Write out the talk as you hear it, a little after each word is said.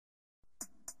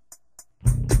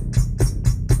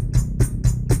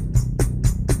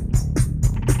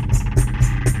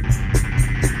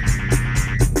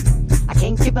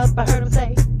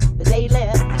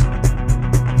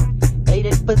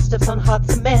footsteps on hot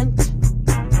cement.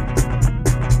 I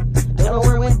don't know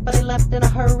where he went, but he left in a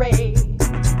hurry,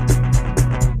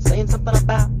 saying something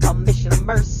about a mission of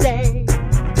mercy.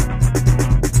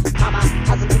 Mama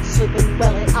hasn't been sleeping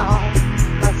well at all.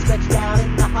 I stretched out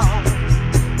in the hall,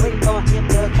 waiting for him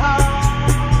to call.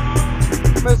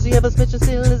 The mercy of his mission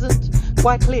still isn't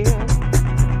quite clear.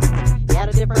 He had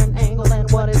a different angle than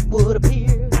what it would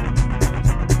appear.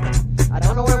 I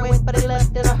don't know where he went, but he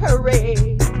left in a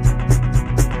hurry,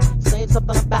 saying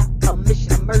something about a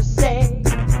mission of mercy.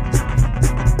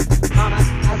 Mama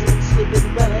hasn't been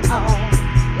sleeping well at all.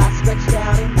 I stretched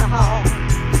out in the hall,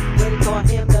 waiting for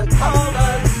him to call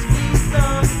us. Please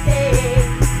someday,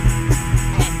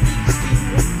 at least you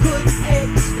could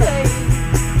explain.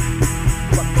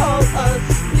 But call us,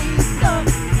 please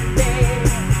someday.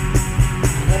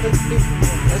 I never knew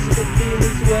this could feel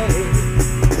this way.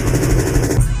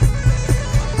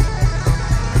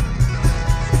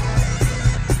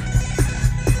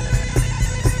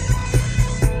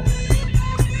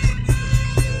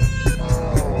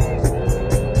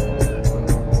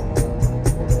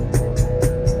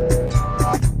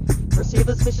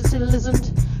 This mission still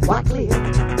isn't quite clear.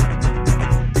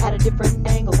 Had a different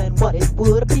angle than what it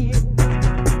would appear.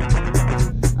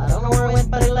 I don't know where he went,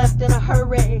 but he left in a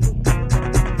hurry,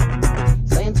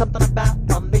 saying something about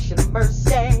a mission of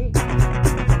mercy.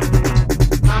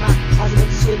 Mama hasn't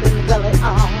been sleeping well at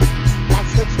all. I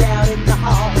stretched out in the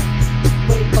hall,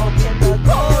 waiting for him to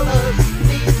call us.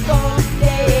 Please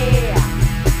someday,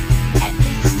 at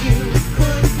least you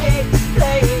could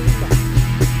explain.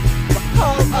 But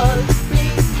call us.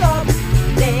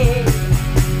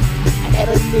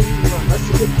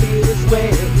 Mercy could feel this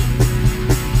way.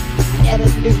 I never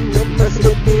knew mercy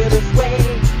could feel this way.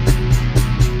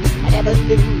 I never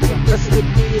knew mercy could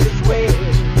feel